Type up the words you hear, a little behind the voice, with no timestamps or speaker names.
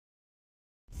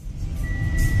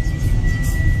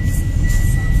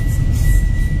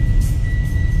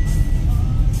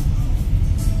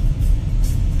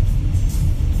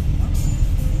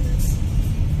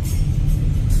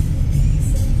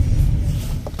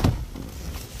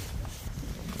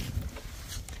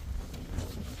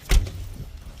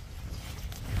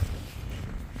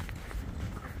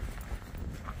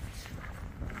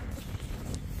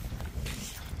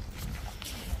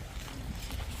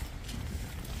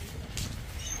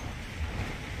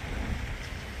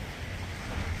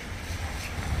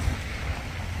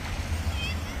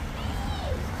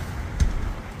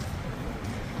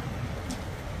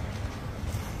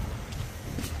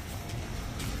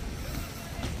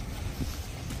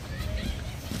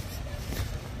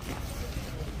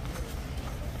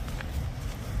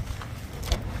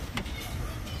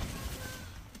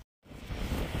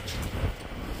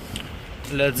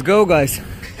Let's go, guys.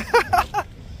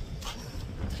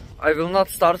 I will not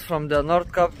start from the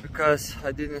North Cap because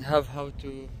I didn't have how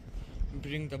to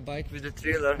bring the bike with the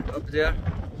trailer up there,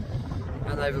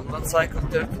 and I will not cycle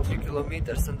 33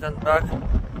 kilometers and then back.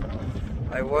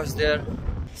 I was there,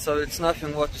 so it's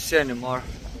nothing what to see anymore.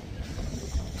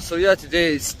 So yeah,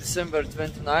 today is December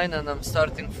 29 and I'm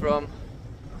starting from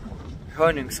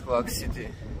Koningsberg city,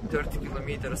 30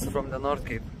 kilometers from the North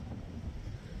Cape.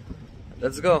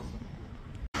 Let's go.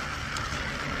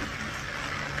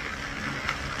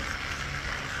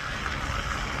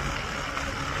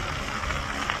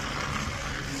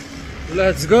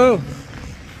 Let's go.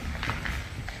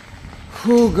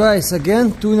 Oh guys,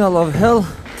 again tunnel of hell,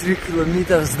 3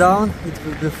 kilometers down. It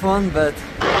will be fun, but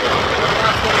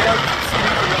after that 3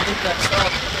 kilometers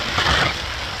up,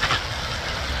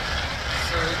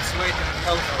 so it's waiting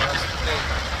hell for us today.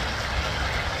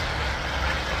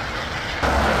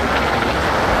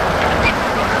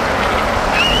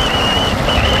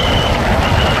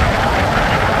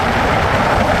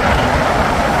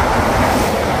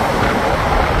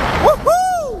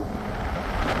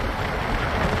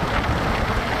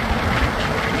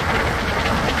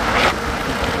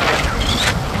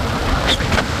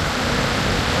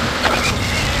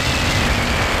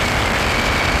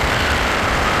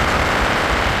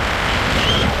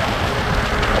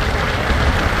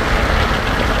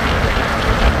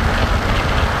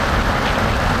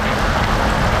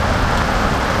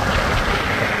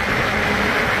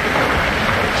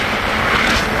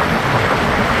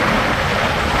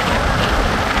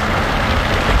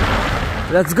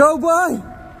 Let's go, boy!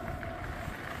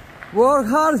 Work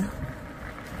hard!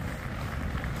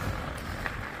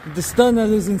 This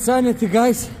tunnel is insanity,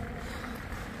 guys.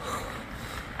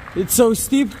 It's so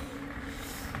steep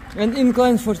and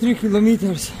incline for 3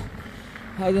 kilometers.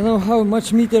 I don't know how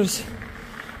much meters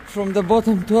from the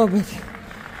bottom to up, but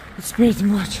it's pretty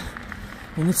much.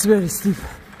 And it's very steep.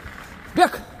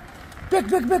 Back! Back,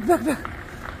 back, back, back, back!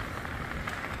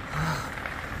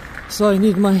 So I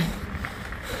need my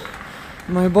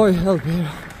boy help here.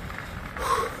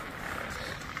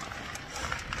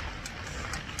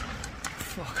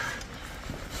 Fuck.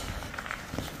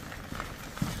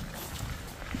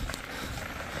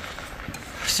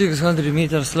 $600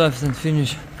 meters left and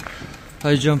finish.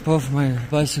 I jump off my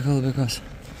bicycle because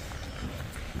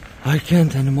I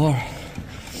can't anymore.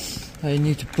 I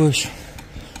need to push.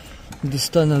 This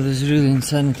tunnel is really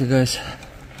insanity, guys.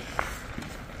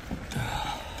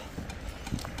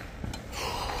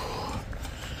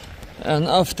 And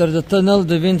after the tunnel,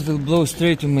 the wind will blow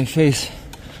straight to my face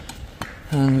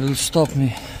and will stop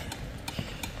me.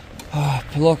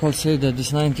 Locals say that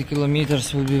this 90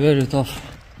 kilometers will be very tough.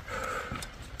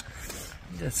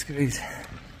 That's great.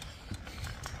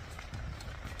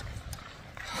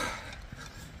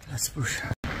 Let's push.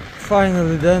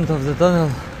 Finally, the end of the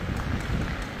tunnel.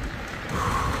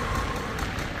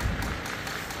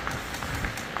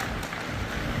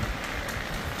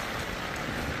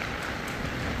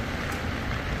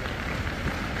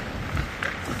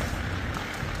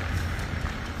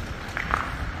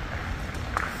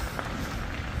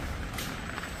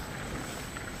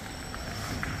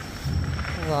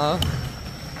 Hello.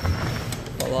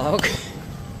 Hello.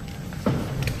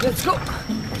 Let's go.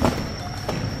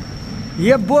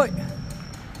 Yeah, boy.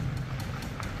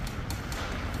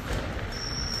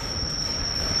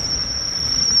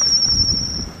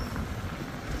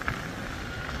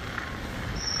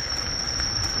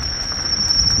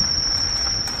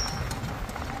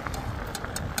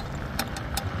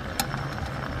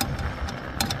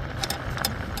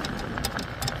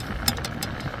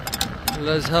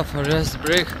 Let's have a rest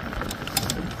break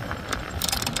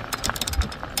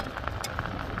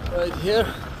right here.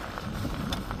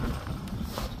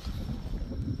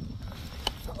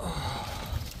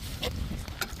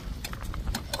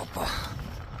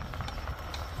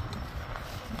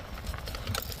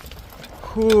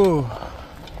 Whew.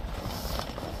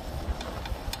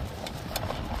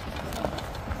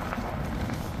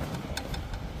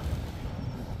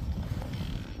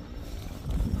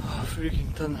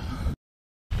 Freaking tunnel.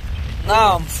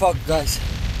 Now I'm fucked, guys.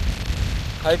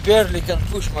 I barely can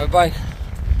push my bike.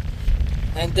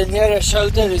 And the nearest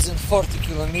shelter is in 40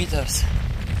 kilometers.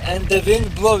 And the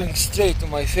wind blowing straight to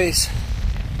my face.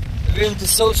 The wind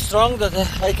is so strong that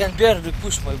I can barely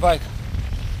push my bike.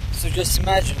 So just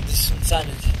imagine this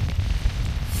insanity.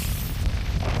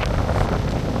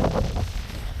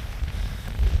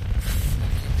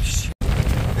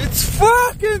 It's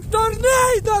fucking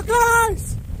tornado,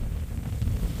 guys!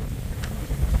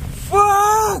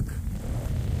 Fuck!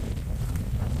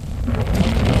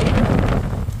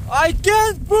 I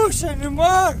can't push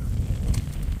anymore!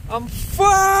 I'm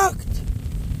fucked!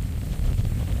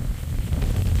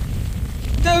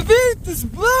 The wind is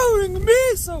blowing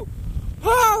me, so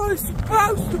how am I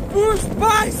supposed to push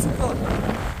bicycle?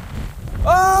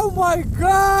 Oh my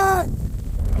god!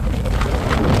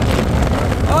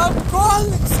 I'm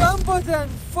calling somebody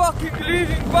and fucking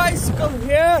leaving bicycle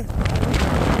here.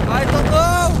 I don't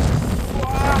know.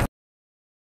 Fuck.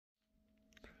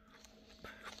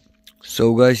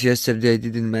 So guys, yesterday I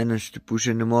didn't manage to push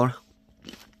anymore.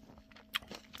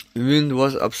 Wind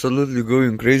was absolutely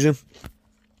going crazy.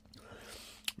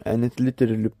 And it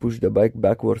literally pushed the bike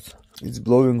backwards. It's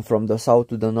blowing from the south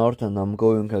to the north and I'm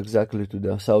going exactly to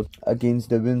the south against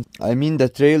the wind. I mean, the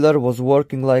trailer was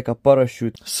working like a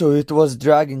parachute, so it was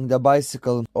dragging the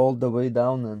bicycle all the way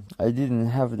down and I didn't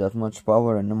have that much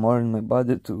power anymore in my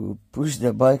body to push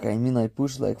the bike. I mean, I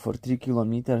pushed like for 3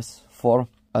 kilometers, 4,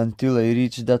 until I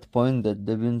reached that point that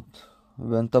the wind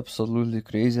went absolutely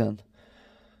crazy, and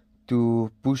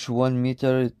to push 1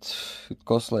 meter it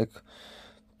cost like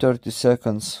 30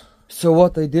 seconds. So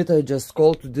what I did, I just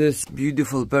called to this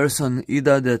beautiful person,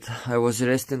 Ida, that I was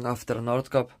resting after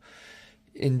Nordkapp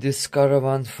in this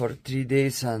caravan for 3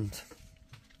 days, and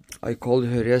I called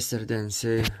her yesterday and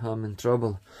say I'm in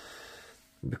trouble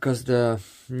because the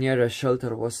nearest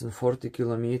shelter was in 40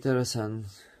 kilometers and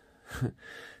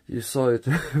you saw it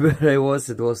where I was,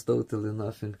 it was totally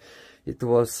nothing. It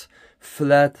was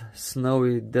flat,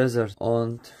 snowy desert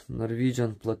on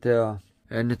Norwegian plateau.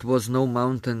 And it was no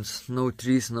mountains, no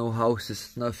trees, no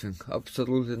houses, nothing,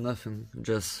 absolutely nothing,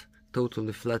 just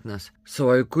totally flatness.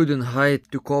 So I couldn't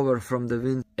hide to cover from the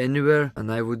wind anywhere,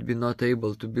 and I would be not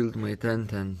able to build my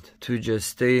tent and to just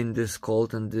stay in this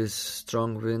cold and this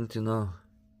strong wind, you know.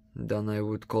 Then I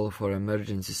would call for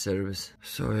emergency service.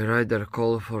 So I rather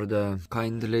call for the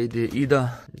kind lady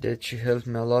Ida, that she helped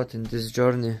me a lot in this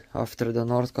journey after the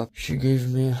Nordkapp. She gave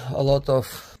me a lot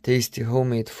of tasty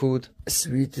homemade food,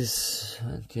 sweeties,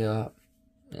 and yeah,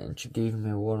 and she gave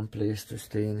me a warm place to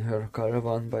stay in her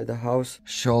caravan by the house.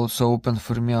 She also opened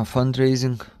for me a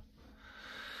fundraising,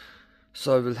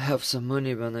 so I will have some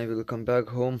money when I will come back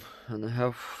home and I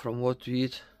have from what to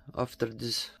eat after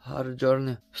this hard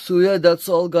journey. So yeah, that's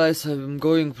all guys. I'm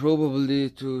going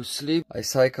probably to sleep. I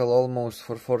cycle almost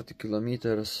for 40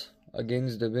 kilometers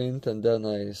against the wind and then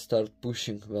I start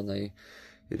pushing. When I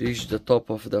reached the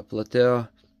top of the plateau,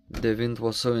 the wind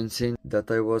was so insane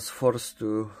that I was forced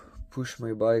to push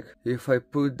my bike. If I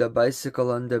put the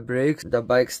bicycle on the brakes, the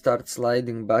bike starts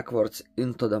sliding backwards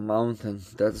into the mountain.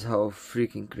 That's how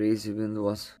freaking crazy wind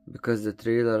was, because the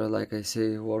trailer, like I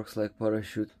say, works like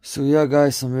parachute. So yeah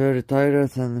guys, I'm very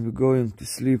tired and I'm going to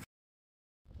sleep.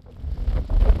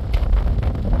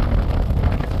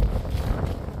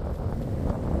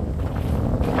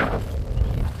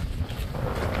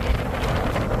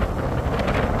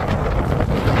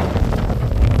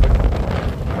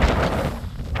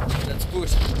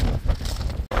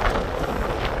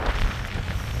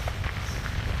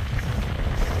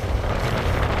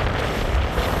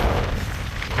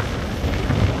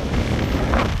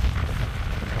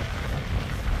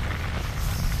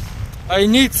 I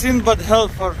need Sinbad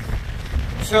help for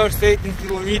first 18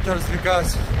 kilometers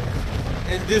because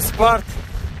in this part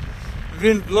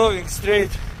wind blowing straight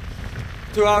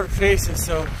to our faces,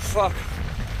 so fuck,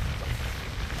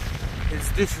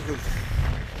 it's difficult.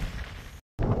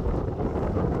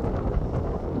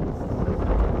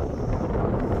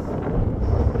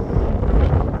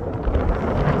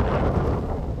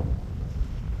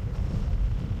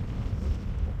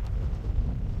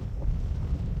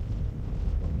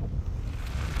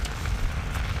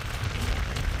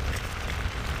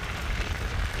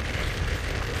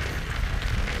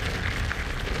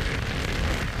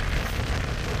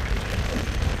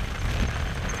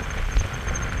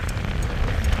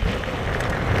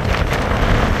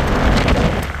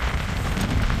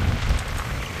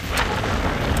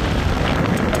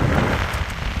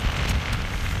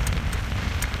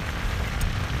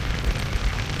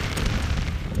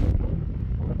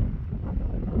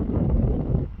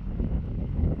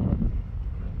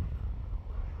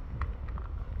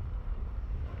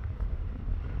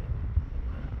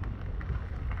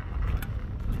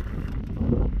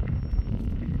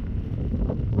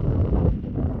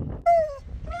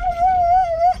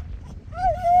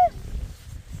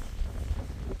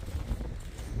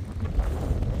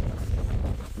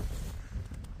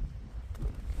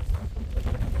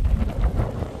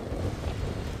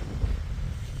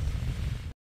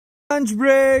 Lunch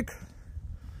break!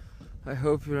 I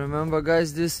hope you remember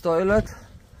guys this toilet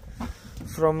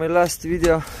from my last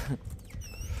video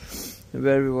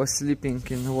where we was sleeping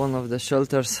in one of the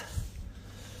shelters.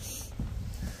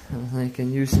 I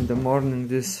can use in the morning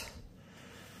this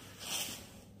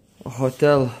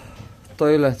hotel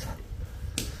toilet.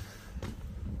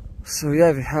 So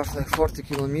yeah, we have like 40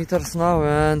 kilometers now,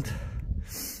 and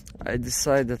I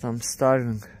decided I'm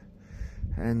starving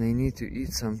and I need to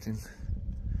eat something,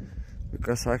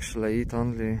 because actually I eat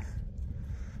only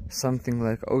something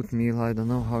like oatmeal, I don't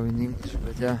know how in English,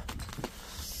 but yeah.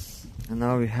 And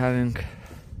now we're having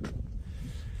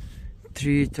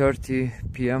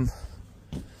 3:30 p.m.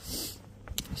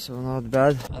 so not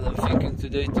bad. And I'm thinking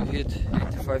today to hit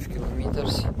 85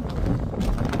 kilometers.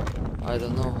 I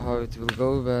don't know how it will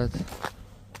go, but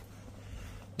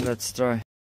let's try.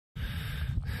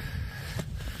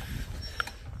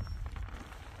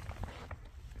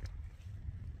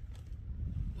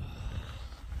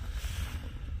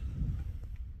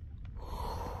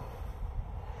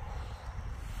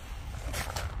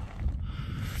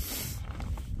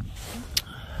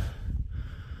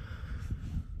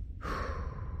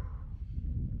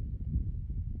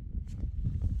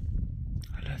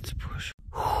 Let's push.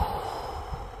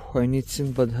 I need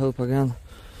Sinbad help again.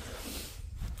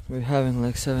 We're having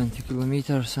like 70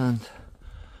 kilometers and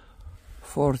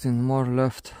 14 more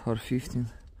left, or 15.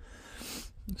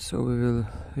 So we will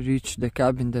reach the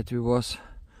cabin that we was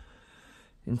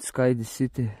in Sky the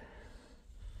City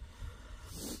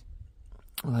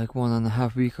like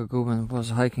 1.5 weeks ago when I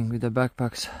was hiking with the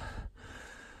backpacks.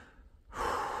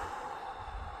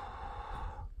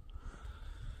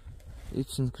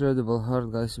 It's incredible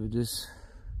hard, guys, with this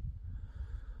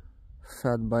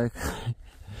fat bike.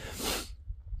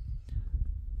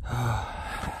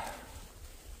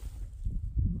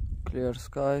 Clear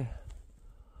sky,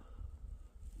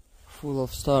 full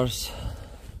of stars,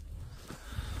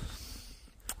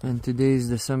 and today is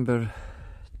December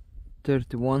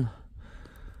 31,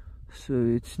 so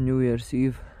it's New Year's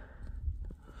Eve.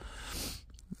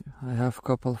 I have a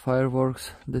couple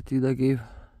fireworks that Ida gave,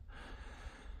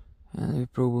 and we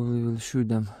probably will shoot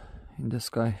them in the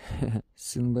sky.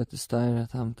 Sinbad is tired,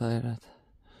 I'm tired.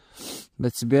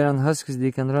 But Siberian huskies,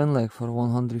 they can run like for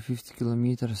 150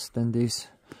 kilometers 10 days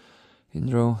in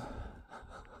a row.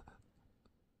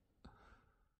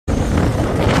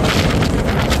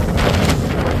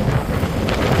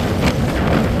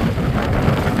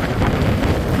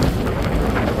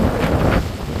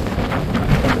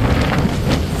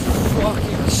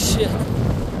 Fucking shit.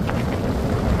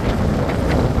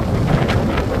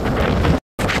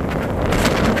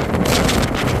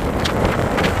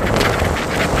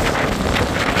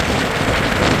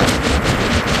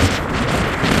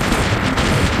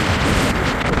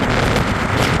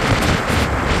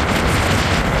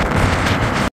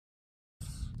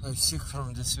 I'm sick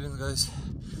from this wind, guys.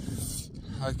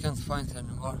 I can't find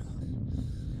anymore.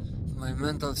 My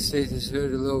mental state is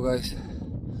very low, guys.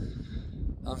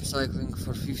 I'm cycling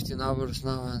for 15 hours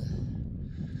now, and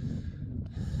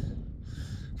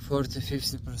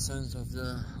 40–50% of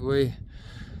the way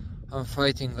I'm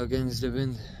fighting against the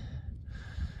wind,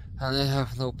 and I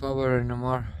have no power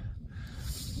anymore.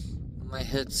 My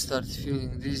head starts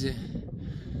feeling dizzy.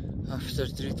 After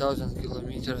 3,000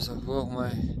 kilometers of walk,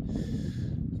 my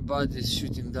body is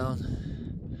shooting down.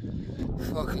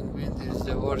 Fucking wind is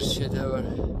the worst shit ever.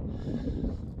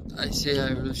 I say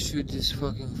I will shoot these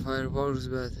fucking fireworks,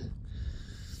 but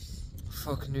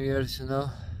fuck New Year's, you know.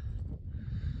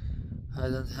 I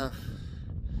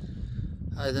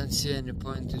don't see any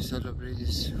point to celebrate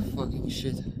this fucking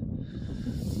shit.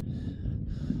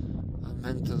 I'm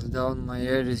mentally down, my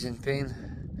ear is in pain.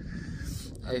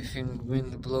 I think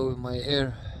wind blows my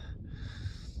ear.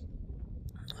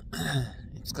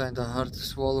 It's kinda hard to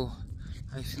swallow.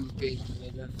 I feel pain in my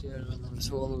left ear when I'm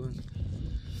swallowing.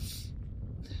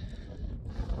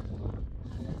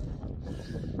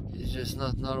 It's just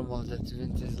not normal that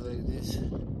wind is like this.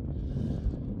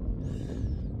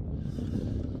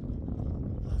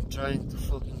 I'm trying to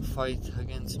fucking fight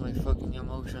against my fucking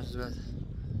emotions, but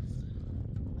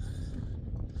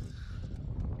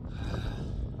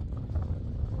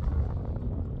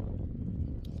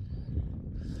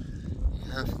I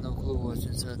have no clue what's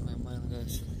inside my mind,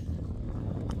 guys.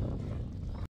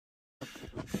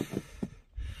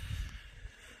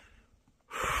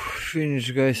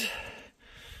 Finish, guys.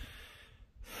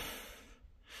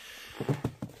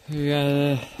 We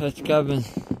are at cabin.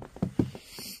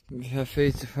 We have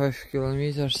 85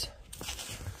 kilometers.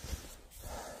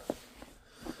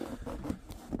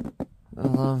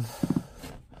 And I'm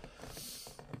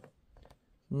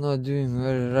not doing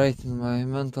very right in my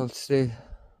mental state.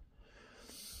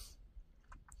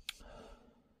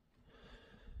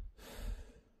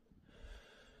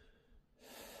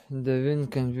 The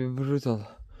wind can be brutal.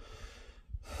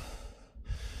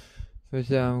 But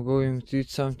yeah, I'm going to eat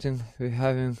something. We're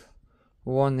having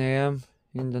 1 a.m.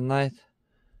 in the night,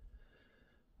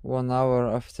 1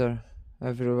 hour after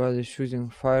everybody shooting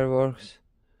fireworks.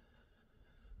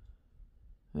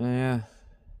 And yeah,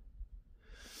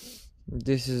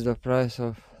 this is the price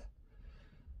of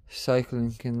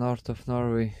cycling in north of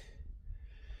Norway,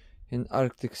 in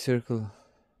Arctic Circle,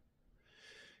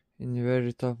 in the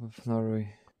very top of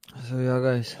Norway. So yeah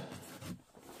guys,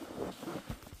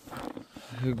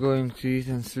 we're going to eat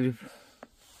and sleep.